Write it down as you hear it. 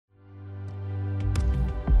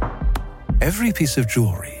Every piece of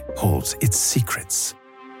jewelry holds its secrets.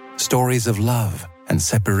 Stories of love and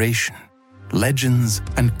separation, legends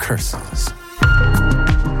and curses.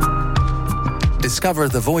 Discover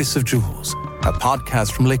The Voice of Jewels, a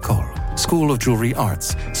podcast from L'École, School of Jewelry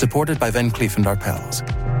Arts, supported by Van Cleef & Arpels.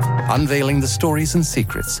 Unveiling the stories and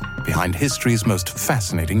secrets behind history's most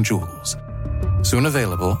fascinating jewels. Soon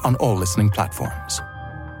available on all listening platforms.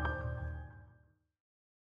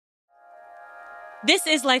 This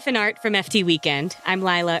is Life and Art from FT Weekend. I'm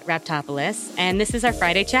Lila Raptopoulos, and this is our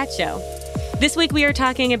Friday chat show. This week we are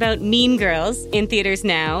talking about Mean Girls in theaters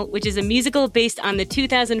now, which is a musical based on the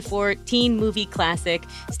 2004 teen movie classic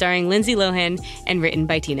starring Lindsay Lohan and written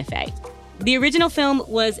by Tina Fey. The original film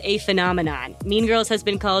was a phenomenon. Mean Girls has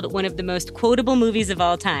been called one of the most quotable movies of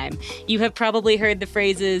all time. You have probably heard the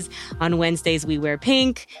phrases, "On Wednesdays we wear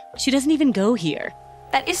pink," "She doesn't even go here."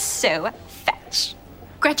 That is so fetch.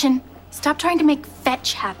 Gretchen, stop trying to make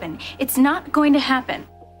fetch happen. It's not going to happen.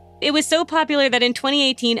 It was so popular that in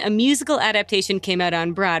 2018, a musical adaptation came out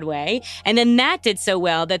on Broadway, and then that did so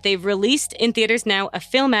well that they've released in theaters now a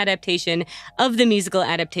film adaptation of the musical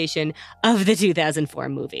adaptation of the 2004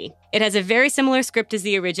 movie. It has a very similar script as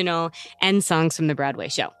the original and songs from the Broadway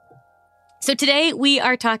show. So today we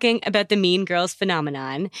are talking about the Mean Girls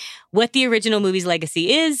phenomenon, what the original movie's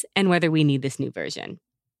legacy is, and whether we need this new version.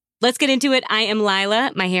 Let's get into it. I am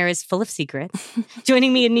Lila. My hair is full of secrets.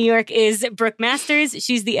 Joining me in New York is Brooke Masters.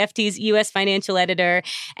 She's the FT's U.S. financial editor.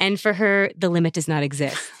 And for her, the limit does not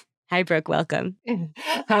exist. Hi, Brooke. Welcome.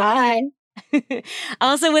 Hi.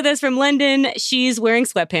 Also with us from London, she's wearing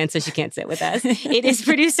sweatpants, so she can't sit with us. It is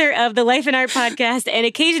producer of the Life and Art podcast and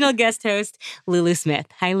occasional guest host, Lulu Smith.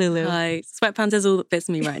 Hi, Lulu. Hi. Sweatpants is all that fits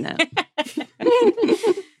me right now.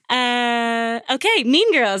 Okay,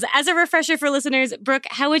 Mean Girls. As a refresher for listeners, Brooke,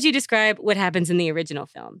 how would you describe what happens in the original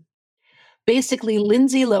film? Basically,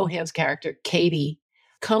 Lindsay Lohan's character, Katie,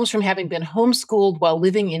 comes from having been homeschooled while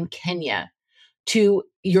living in Kenya to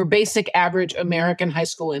your basic average American high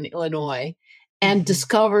school in Illinois and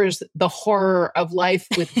discovers the horror of life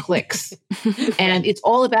with cliques. And it's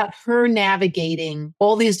all about her navigating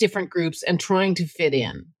all these different groups and trying to fit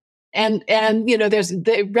in. And you know, there's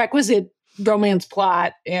the requisite romance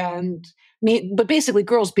plot but basically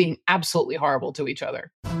girls being absolutely horrible to each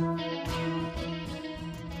other.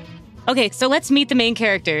 Okay, so let's meet the main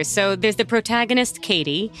characters. So there's the protagonist,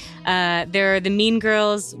 Katie. There are the Mean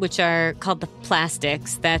Girls, which are called the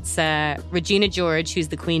Plastics. That's Regina George, who's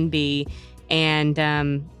the queen bee. And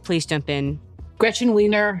please jump in. Gretchen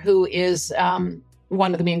Wiener, who is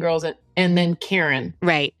one of the Mean Girls, and then Karen.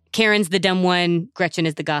 Right. Karen's the dumb one. Gretchen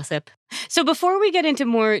is the gossip. So before we get into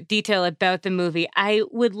more detail about the movie, I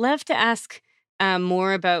would love to ask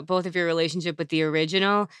more about both of your relationship with the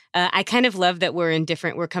original. I kind of love that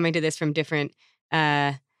we're coming to this from different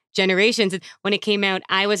generations. When it came out,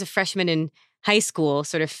 I was a freshman in high school,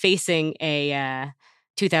 sort of facing a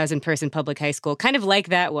 2,000-person public high school, kind of like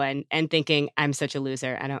that one, and thinking, I'm such a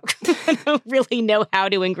loser. I don't really know how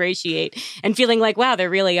to ingratiate, and feeling like, wow, there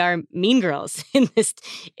really are mean girls in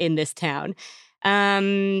this town.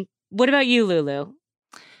 What about you, Lulu?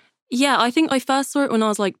 Yeah, I think I first saw it when I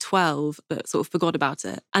was like 12, but sort of forgot about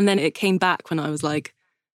it. And then it came back when I was like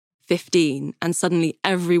 15, and suddenly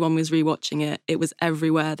everyone was rewatching it. It was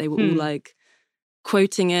everywhere. They were all like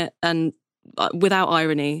quoting it, and without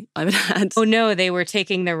irony, I would add. Oh no, they were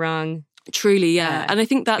taking the wrong. Truly, yeah. And I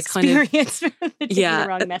think that's experience kind of the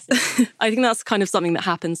wrong message. I think that's kind of something that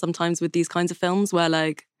happens sometimes with these kinds of films, where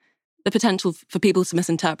like the potential for people to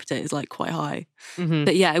misinterpret it is like quite high. Mm-hmm.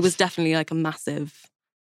 But yeah, it was definitely like a massive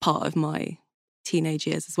part of my teenage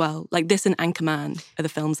years as well. Like this and Anchorman are the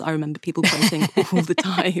films that I remember people quoting all the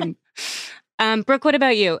time. Brooke, what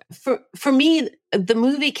about you? For me, the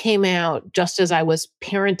movie came out just as I was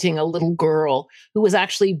parenting a little girl who was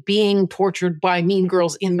actually being tortured by mean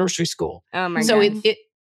girls in nursery school. Oh my God. So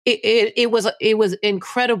it was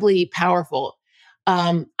incredibly powerful.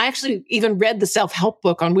 I actually even read the self-help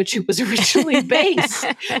book on which it was originally based,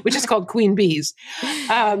 which is called Queen Bees.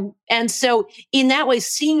 And so in that way,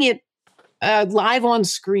 seeing it live on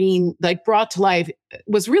screen, like brought to life,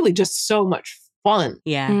 was really just so much fun.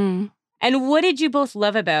 Yeah. And what did you both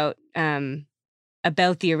love about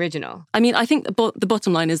the original? I mean, I think the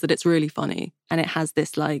bottom line is that it's really funny, and it has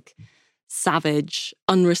this like savage,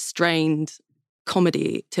 unrestrained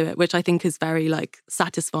comedy to it, which I think is very like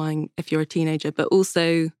satisfying if you're a teenager, but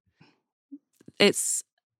also it's,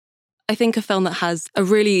 I think, a film that has a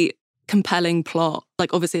really compelling plot.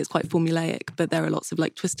 Like obviously it's quite formulaic, but there are lots of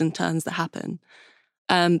like twists and turns that happen.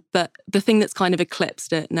 But the thing that's kind of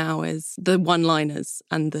eclipsed it now is the one-liners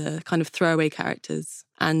and the kind of throwaway characters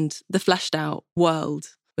and the fleshed out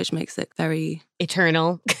world, which makes it very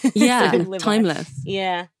eternal. yeah, Sort of live on. timeless.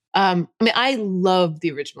 Yeah. I mean, I love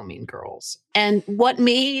the original Mean Girls. And what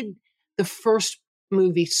made the first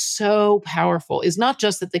movie so powerful is not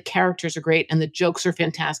just that the characters are great and the jokes are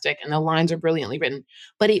fantastic and the lines are brilliantly written,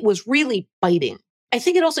 but it was really biting. I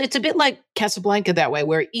think it's a bit like Casablanca that way,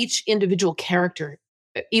 where each individual character,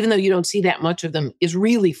 even though you don't see that much of them, is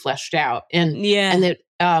really fleshed out. And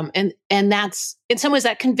that's, in some ways,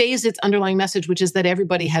 that conveys its underlying message, which is that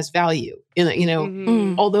everybody has value.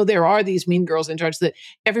 Although there are these mean girls in charge, that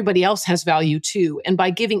everybody else has value too. And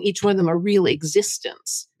by giving each one of them a real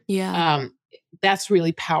existence, that's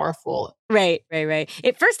really powerful. Right.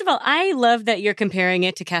 First of all, I love that you're comparing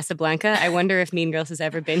it to Casablanca. I wonder if Mean Girls has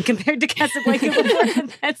ever been compared to Casablanca before.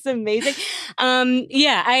 That's amazing.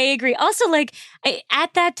 I agree. Also,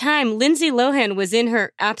 at that time, Lindsay Lohan was in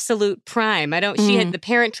her absolute prime. She had The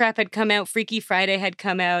Parent Trap had come out, Freaky Friday had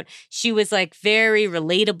come out. She was very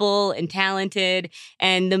relatable and talented.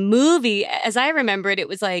 And the movie, as I remember it, it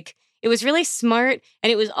was really smart,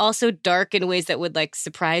 and it was also dark in ways that would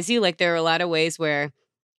surprise you. There are a lot of ways where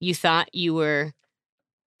you thought you were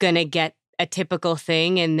gonna get a typical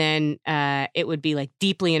thing, and then it would be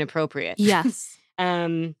deeply inappropriate. Yes.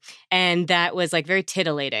 And that was very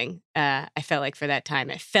tittillating. I felt for that time,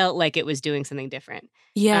 it felt like it was doing something different.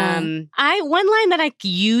 Yeah. One line that I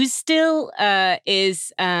use still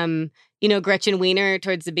is Gretchen Wiener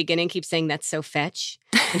towards the beginning keeps saying that's so fetch.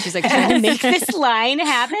 And she's trying to make this line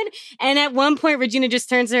happen. And at one point, Regina just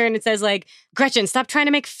turns to her and it says Gretchen, stop trying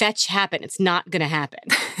to make fetch happen. It's not going to happen.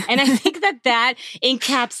 And I think that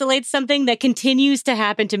encapsulates something that continues to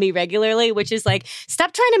happen to me regularly, which is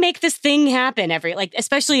stop trying to make this thing happen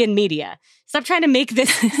especially in media. Stop trying to make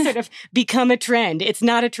this sort of become a trend. It's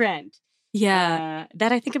not a trend. Yeah.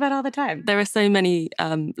 That I think about all the time. There are so many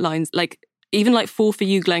lines, even fall for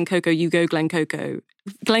you, Glen Coco, you go, Glen Coco.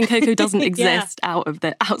 Glen Coco doesn't exist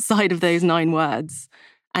outside of those 9 words.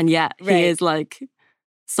 And yet he is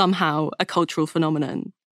somehow a cultural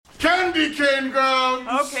phenomenon. Candy cane grounds!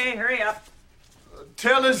 Okay, hurry up.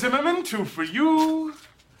 Taylor Zimmerman, 2 for you.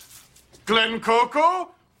 Glen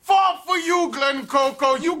Coco, 4 for you, Glen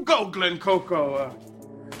Coco. You go, Glen Coco.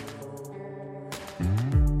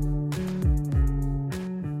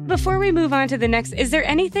 Before we move on to the next, is there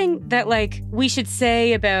anything that we should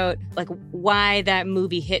say about why that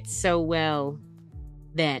movie hit so well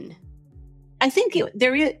then? I think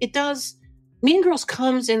it does. Mean Girls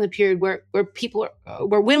comes in the period where people are,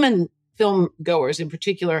 where women film goers in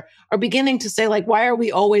particular are beginning to say why are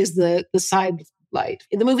we always the side light?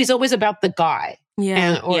 The movie's always about the guy,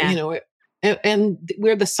 and we're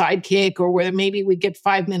the sidekick, or where maybe we get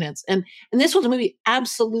 5 minutes. And this was a movie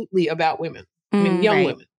absolutely about women. I mean, young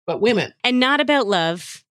women. But women. And not about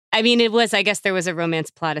love. I mean, it was, I guess there was a romance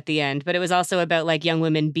plot at the end, but it was also about young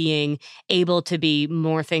women being able to be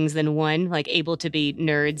more things than one, able to be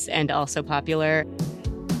nerds and also popular.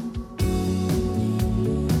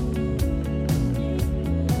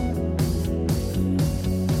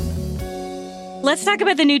 Let's talk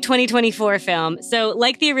about the new 2024 film. So,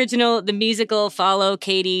 like the original, the musical follow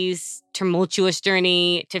Katie's tumultuous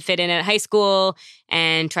journey to fit in at high school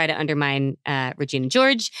and try to undermine Regina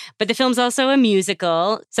George. But the film's also a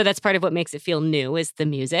musical, so that's part of what makes it feel new is the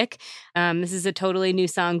music. This is a totally new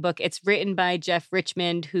songbook. It's written by Jeff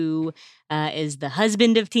Richmond, who is the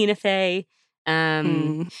husband of Tina Fey.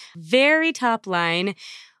 Very top line.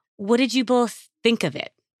 What did you both think of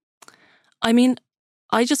it? I mean,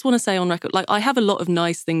 I just want to say on record, I have a lot of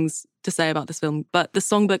nice things to say about this film, but the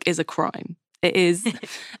songbook is a crime. It is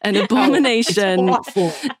an abomination.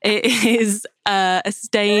 It is a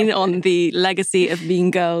stain on the legacy of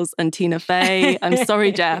Mean Girls and Tina Fey. I'm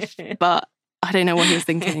sorry, Jeff, but I don't know what he was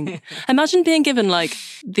thinking. Imagine being given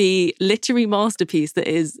the literary masterpiece that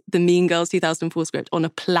is the Mean Girls 2004 script on a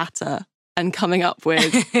platter and coming up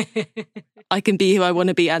with, I can be who I want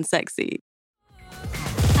to be and sexy.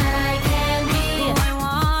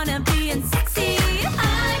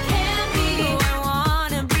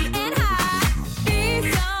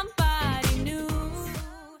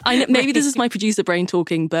 Maybe this is my producer brain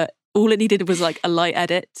talking, but all it needed was a light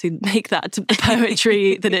edit to make that the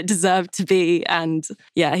poetry that it deserved to be. And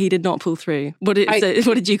yeah, he did not pull through. What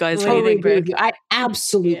did you guys think? I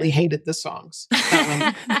absolutely hated the songs.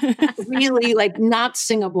 Really not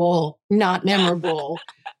singable, not memorable.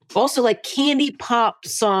 Also candy pop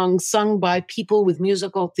songs sung by people with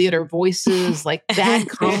musical theater voices, bad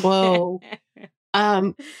combo.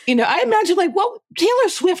 I imagine Taylor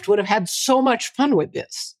Swift would have had so much fun with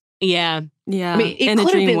this. Yeah. Yeah. I mean, it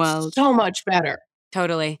could have been so much better.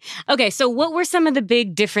 Totally. Okay, so what were some of the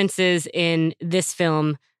big differences in this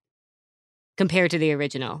film compared to the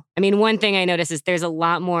original. I mean, one thing I noticed is there's a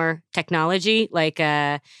lot more technology, like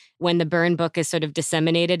when the burn book is sort of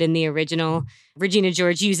disseminated in the original, Regina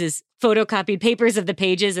George uses photocopied papers of the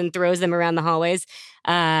pages and throws them around the hallways.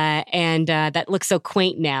 And that looks so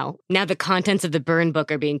quaint now. Now the contents of the burn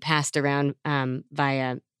book are being passed around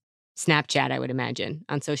via Snapchat, I would imagine,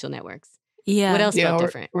 on social networks. Yeah. What else felt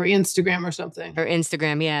different? Or Instagram or something. Or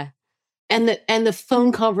Instagram, yeah. And the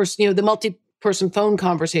phone the multi-person phone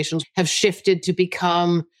conversations have shifted to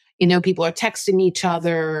become, people are texting each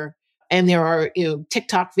other, and there are,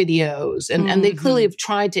 TikTok videos, and they clearly have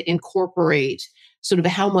tried to incorporate sort of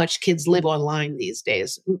how much kids live online these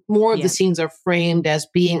days. More of the scenes are framed as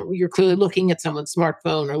being, you're clearly looking at someone's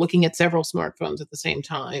smartphone or looking at several smartphones at the same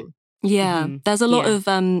time. Yeah. There's a lot of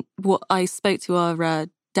what I spoke to our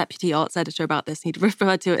deputy arts editor about this. He'd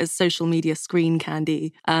referred to it as social media screen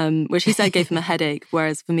candy, which he said gave him a headache.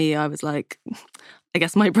 Whereas for me, I was like, I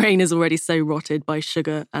guess my brain is already so rotted by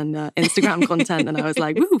sugar and Instagram content. And I was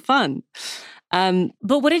like, woo, fun.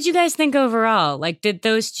 But what did you guys think overall? Like, did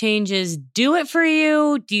those changes do it for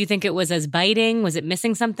you? Do you think it was as biting? Was it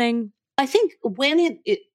missing something? I think when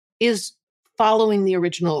it is following the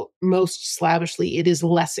original most slavishly, it is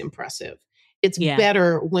less impressive. It's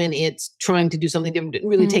better when it's trying to do something different,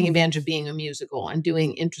 really taking advantage of being a musical and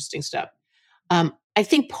doing interesting stuff. I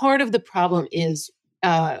think part of the problem is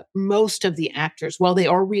most of the actors, while they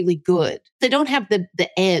are really good, they don't have the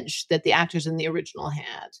edge that the actors in the original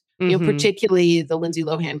had. Particularly the Lindsay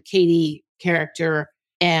Lohan Katie character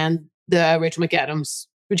and the Rachel McAdams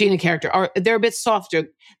Regina character they're a bit softer.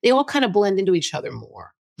 They all kind of blend into each other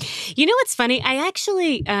more. You know what's funny? I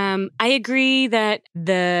actually, I agree that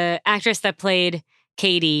the actress that played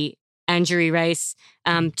Katie, Anjali Rice,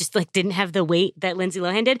 just like didn't have the weight that Lindsay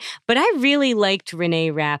Lohan did. But I really liked Renee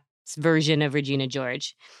Rapp's version of Regina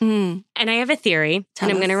George. And I have a theory,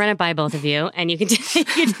 and I'm going to run it by both of you, and you can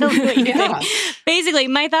tell me what you think. Basically,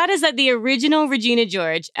 my thought is that the original Regina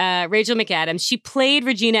George, Rachel McAdams, she played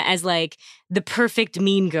Regina as like the perfect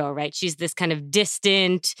mean girl, right? She's this kind of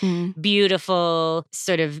distant, beautiful,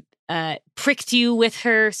 sort of pricked you with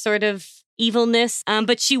her sort of evilness,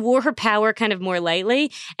 but she wore her power kind of more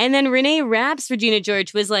lightly. And then Renee Rapp's Regina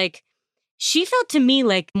George was like, she felt to me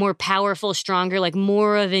like more powerful, stronger, like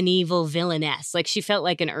more of an evil villainess. Like she felt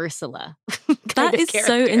like an Ursula. That is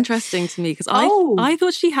so interesting to me because I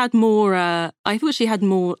thought she had more.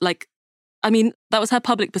 Like, I mean, that was her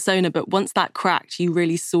public persona, but once that cracked, you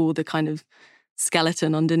really saw the kind of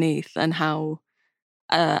skeleton underneath and how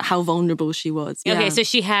vulnerable she was. Okay, so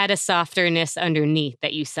she had a softerness underneath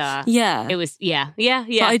that you saw. Yeah. It was, yeah.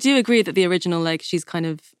 But I do agree that the original, like, she's kind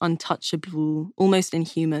of untouchable, almost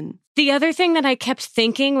inhuman. The other thing that I kept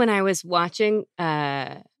thinking when I was watching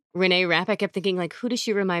Renee Rapp, I kept thinking, like, who does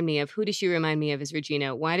she remind me of? Who does she remind me of as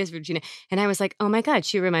Regina? Why does Regina? And I was like, oh my God,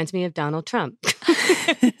 she reminds me of Donald Trump.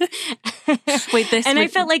 Wait, and I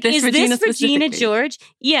felt like, is this Regina George?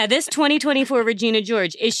 Yeah, this 2024 Regina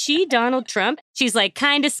George. Is she Donald Trump? She's like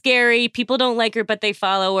kind of scary. People don't like her, but they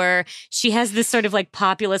follow her. She has this sort of like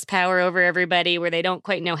populist power over everybody where they don't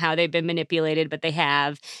quite know how they've been manipulated, but they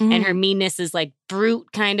have. And her meanness is like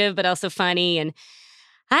brute kind of, but also funny. And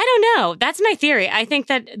I don't know. That's my theory. I think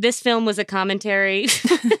that this film was a commentary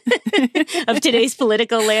of today's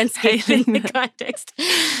political landscape in the context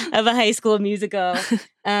of a high school musical.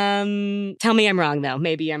 Tell me I'm wrong, though.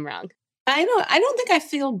 Maybe I'm wrong. I don't think I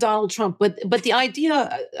feel Donald Trump, but the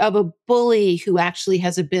idea of a bully who actually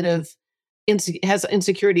has a bit of has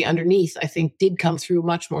insecurity underneath, I think, did come through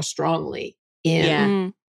much more strongly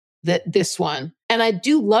in this one. And I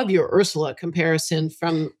do love your Ursula comparison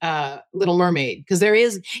from Little Mermaid, because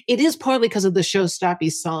it is partly because of the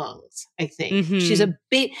showstoppy songs, I think. She's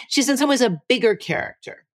in some ways a bigger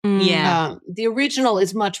character. Yeah. The original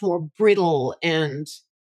is much more brittle and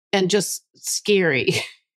just scary.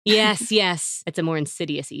 Yes. It's a more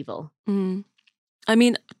insidious evil. I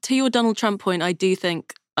mean, to your Donald Trump point, I do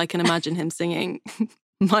think I can imagine him singing,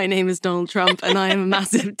 "My name is Donald Trump and I am a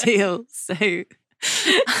massive deal." So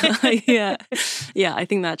yeah, I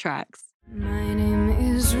think that tracks. My name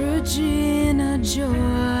is Regina George,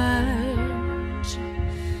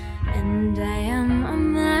 and I am a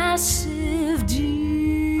massive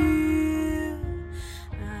deal.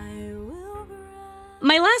 I will.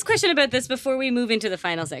 My last question about this before we move into the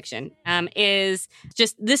final section is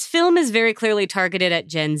just this film is very clearly targeted at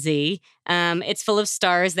Gen Z. It's full of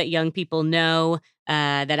stars that young people know.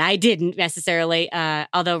 That I didn't necessarily,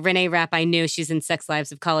 although Renee Rapp, I knew. She's in Sex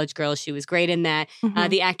Lives of College Girls. She was great in that.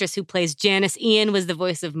 The actress who plays Janice Ian was the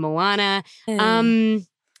voice of Moana.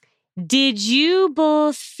 Did you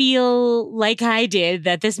both feel like I did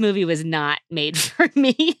that this movie was not made for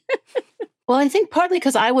me? Well, I think partly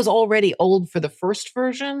because I was already old for the first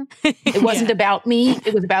version. It wasn't about me.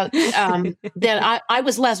 It was about that I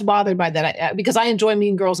was less bothered by that because I enjoy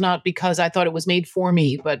Mean Girls, not because I thought it was made for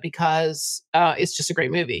me, but because it's just a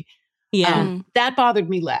great movie. Yeah. That bothered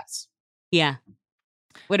me less. Yeah.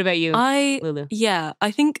 What about you, Lulu? Yeah,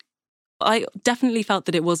 I think I definitely felt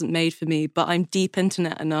that it wasn't made for me, but I'm deep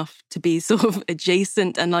internet enough to be sort of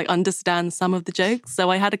adjacent and like understand some of the jokes.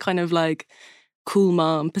 So I had a kind of like cool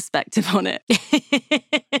mom perspective on it.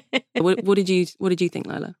 What did you think,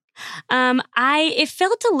 Lila? It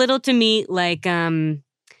felt a little to me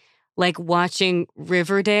like watching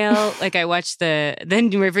Riverdale. Like I watched the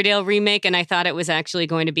Riverdale remake, and I thought it was actually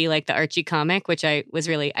going to be like the Archie comic, which I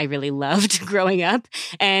really loved growing up.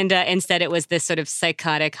 And instead, it was this sort of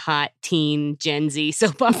psychotic, hot teen Gen Z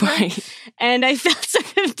soap opera. Right. And I felt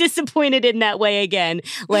sort of disappointed in that way again.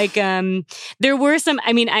 Like there were some.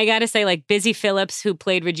 I mean, I gotta say, like Busy Phillips, who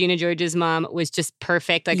played Regina George's mom, was just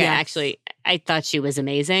perfect. Like I thought she was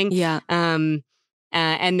amazing. Yeah.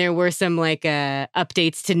 And there were some like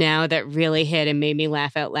updates to now that really hit and made me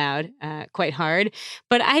laugh out loud quite hard.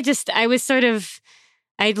 But I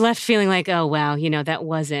left feeling like, oh wow, that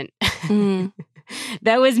wasn't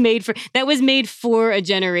that was made for a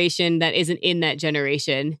generation that isn't in that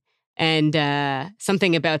generation. And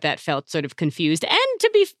something about that felt sort of confused.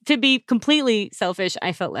 And to be completely selfish,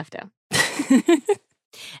 I felt left out.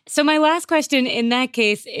 So my last question in that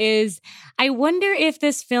case is, I wonder if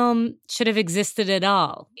this film should have existed at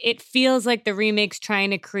all. It feels like the remake's trying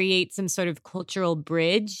to create some sort of cultural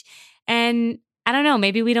bridge. And I don't know,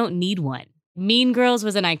 maybe we don't need one. Mean Girls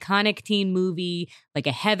was an iconic teen movie, like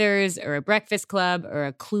a Heathers or a Breakfast Club or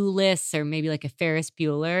a Clueless or maybe like a Ferris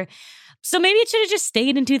Bueller. So maybe it should have just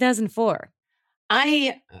stayed in 2004.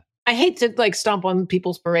 I hate to like stomp on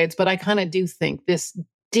people's parades, but I kind of do think this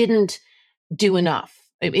didn't do enough.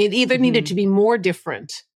 It either needed to be more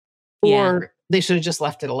different or they should have just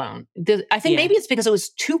left it alone. I think maybe it's because it was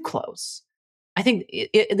too close. I think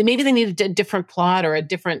maybe they needed a different plot or a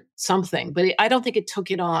different something, but I don't think it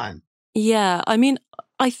took it on. Yeah, I mean,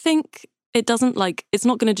 I think it doesn't it's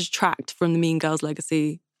not going to detract from the Mean Girls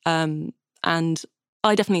legacy. And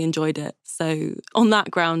I definitely enjoyed it. So on that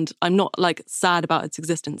ground, I'm not sad about its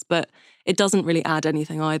existence, but it doesn't really add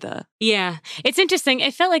anything either. Yeah. It's interesting.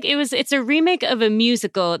 It felt like it's a remake of a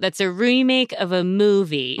musical that's a remake of a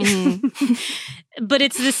movie. Mm-hmm. But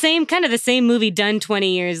it's the same movie done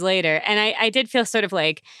 20 years later. And I did feel sort of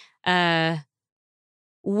like,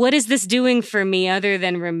 what is this doing for me other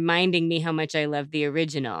than reminding me how much I love the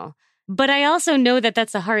original? But I also know that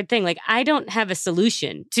that's a hard thing. Like, I don't have a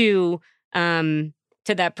solution to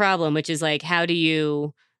that problem, which is like, how do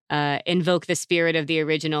you invoke the spirit of the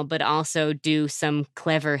original, but also do some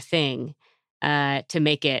clever thing to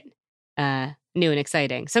make it new and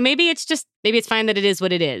exciting. So maybe it's fine that it is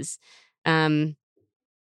what it is. And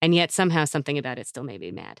yet somehow something about it still made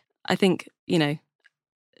me mad. I think,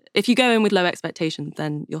 if you go in with low expectations,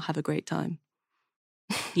 then you'll have a great time.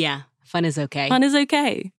 Yeah. Fun is okay. Fun is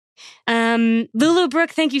okay. Lulu,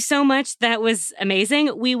 Brooke, thank you so much. That was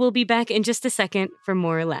amazing. We will be back in just a second for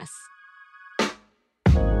More or Less.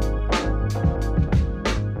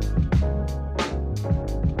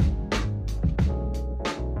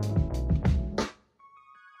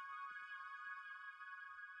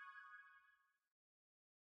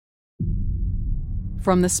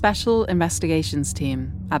 From the Special Investigations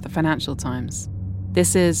Team at the Financial Times,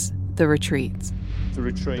 this is The Retreat. The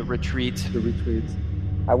Retreat. The Retreat. The Retreat.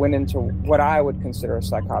 I went into what I would consider a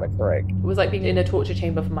psychotic break. It was like being in a torture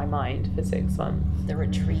chamber for my mind for 6 months. The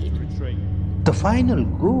retreat. The final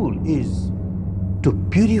goal is to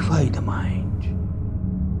purify the mind.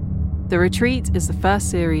 The Retreat is the first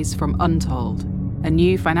series from Untold, a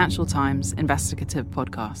new Financial Times investigative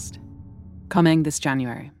podcast. Coming this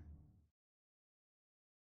January.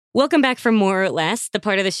 Welcome back for More or Less, the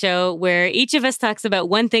part of the show where each of us talks about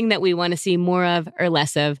one thing that we want to see more of or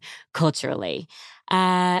less of culturally.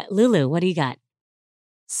 Lulu, what do you got?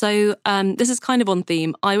 So this is kind of on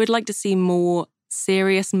theme. I would like to see more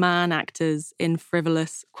serious man actors in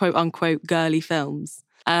frivolous, quote unquote, girly films.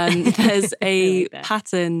 There's a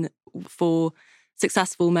pattern for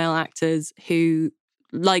successful male actors who,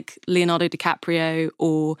 like Leonardo DiCaprio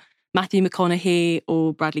or Matthew McConaughey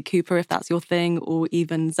or Bradley Cooper, if that's your thing, or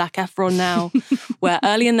even Zac Efron now, where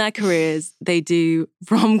early in their careers, they do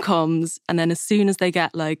rom-coms, and then as soon as they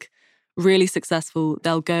get really successful,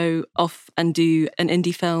 they'll go off and do an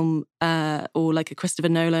indie film or like a Christopher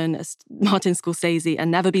Nolan, a Martin Scorsese, and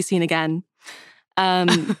never be seen again.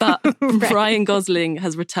 But right. Ryan Gosling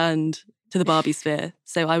has returned to the Barbie sphere.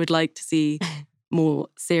 So I would like to see more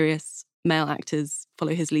serious male actors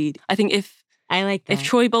follow his lead. I think if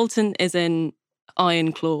Troy Bolton is in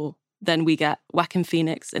Iron Claw, then we get Joaquin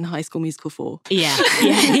Phoenix in High School Musical 4. Yeah,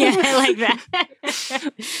 I like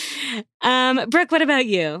that. Brooke, what about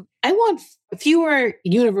you? I want fewer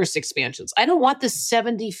universe expansions. I don't want the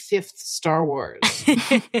 75th Star Wars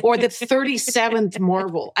or the 37th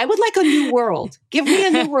Marvel. I would like a new world. Give me a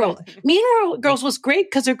new world. Mean Girls was great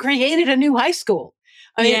because it created a new high school.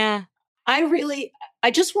 I mean,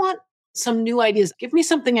 I just want some new ideas. Give me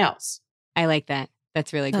something else. I like that.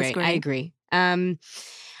 That's really great. I agree.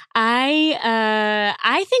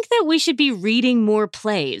 I think that we should be reading more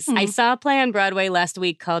plays. I saw a play on Broadway last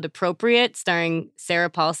week called Appropriate, starring Sarah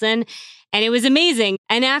Paulson, and it was amazing.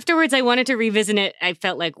 And afterwards, I wanted to revisit it. I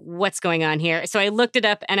felt like, what's going on here? So I looked it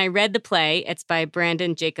up and I read the play. It's by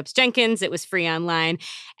Brandon Jacobs Jenkins. It was free online.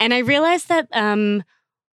 And I realized that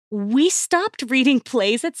we stopped reading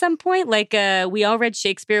plays at some point. Like we all read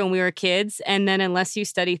Shakespeare when we were kids. And then unless you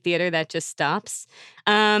study theater, that just stops.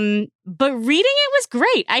 But reading it was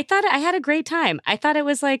great. I thought I had a great time. I thought it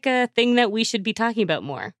was like a thing that we should be talking about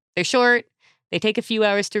more. They're short. They take a few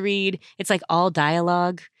hours to read. It's like all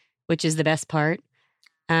dialogue, which is the best part.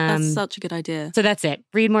 That's such a good idea. So that's it.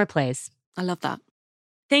 Read more plays. I love that.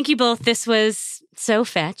 Thank you both. This was so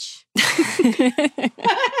fetch.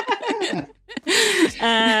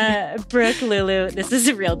 Brooke, Lulu, this is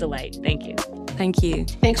a real delight. Thank you. Thank you.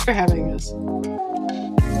 Thanks for having us.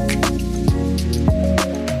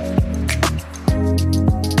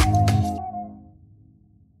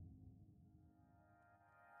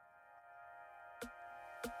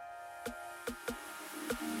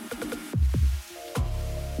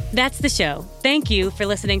 That's the show. Thank you for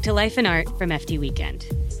listening to Life and Art from FT Weekend.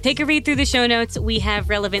 Take a read through the show notes. We have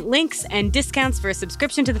relevant links and discounts for a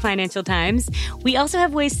subscription to the Financial Times. We also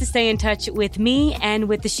have ways to stay in touch with me and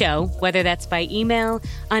with the show, whether that's by email,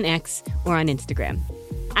 on X, or on Instagram.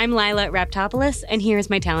 I'm Lila Raptopoulos, and here's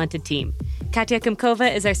my talented team. Katya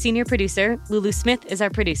Kumkova is our senior producer. Lulu Smith is our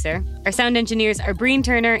producer. Our sound engineers are Breen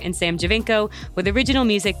Turner and Sam Javinko, with original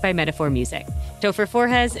music by Metaphor Music. Topher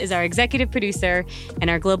Forhes is our executive producer, and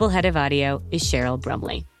our global head of audio is Cheryl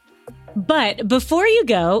Brumley. But before you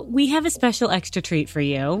go, we have a special extra treat for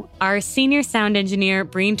you. Our senior sound engineer,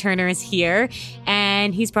 Breen Turner, is here,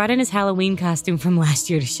 and he's brought in his Halloween costume from last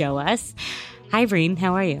year to show us. Hi, Breen.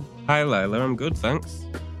 How are you? Hi, Lila. I'm good, thanks.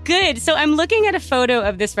 Good. So I'm looking at a photo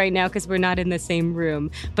of this right now because we're not in the same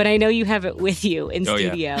room, but I know you have it with you in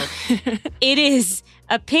studio. Yeah. It is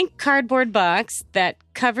a pink cardboard box that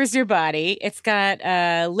covers your body. It's got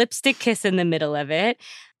a lipstick kiss in the middle of it.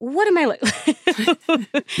 What am I what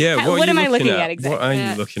am I looking at exactly? What are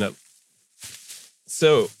you looking at?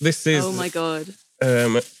 So this is oh my god,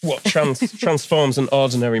 what transforms an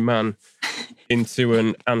ordinary man into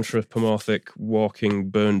an anthropomorphic walking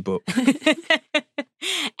burn book.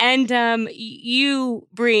 And you,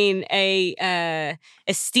 Breen, a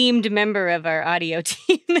esteemed member of our audio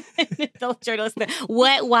team, adult journalist.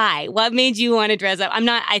 Why? What made you want to dress up?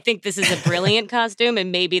 I think this is a brilliant costume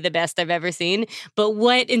and maybe the best I've ever seen. But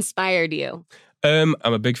what inspired you? I'm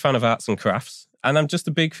a big fan of arts and crafts. And I'm just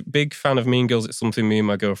a big fan of Mean Girls. It's something me and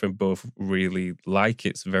my girlfriend both really like.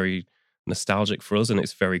 It's very nostalgic for us and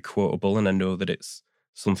it's very quotable. And I know that it's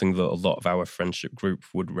something that a lot of our friendship group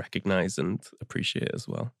would recognise and appreciate as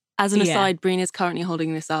well. As an aside, Breen is currently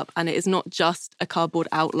holding this up, and it is not just a cardboard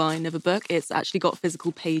outline of a book. It's actually got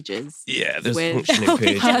physical pages. Yeah, there's with functioning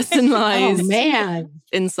pages. Personalised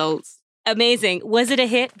insults. Amazing. Was it a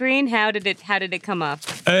hit, Breen? How did it come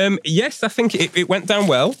off? Yes, I think it went down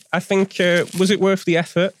well. I think, was it worth the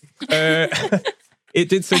effort? It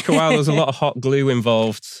did take a while. There was a lot of hot glue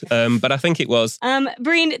involved, but I think it was.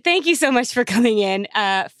 Breen, thank you so much for coming in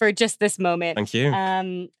for just this moment. Thank you.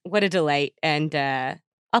 What a delight. And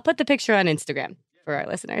I'll put the picture on Instagram for our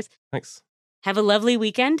listeners. Thanks. Have a lovely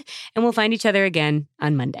weekend, and we'll find each other again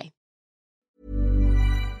on Monday.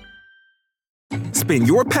 Spin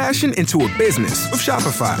your passion into a business with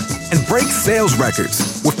Shopify and break sales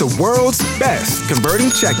records with the world's best converting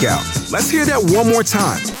checkout. Let's hear that one more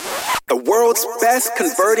time. The world's best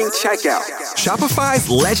converting checkout. Shopify's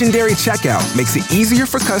legendary checkout makes it easier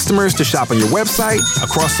for customers to shop on your website,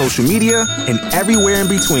 across social media, and everywhere in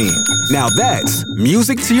between. Now that's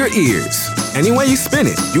music to your ears. Any way you spin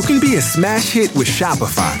it, you can be a smash hit with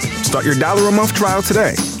Shopify. Start your $1 a month trial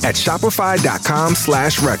today at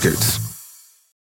shopify.com/records.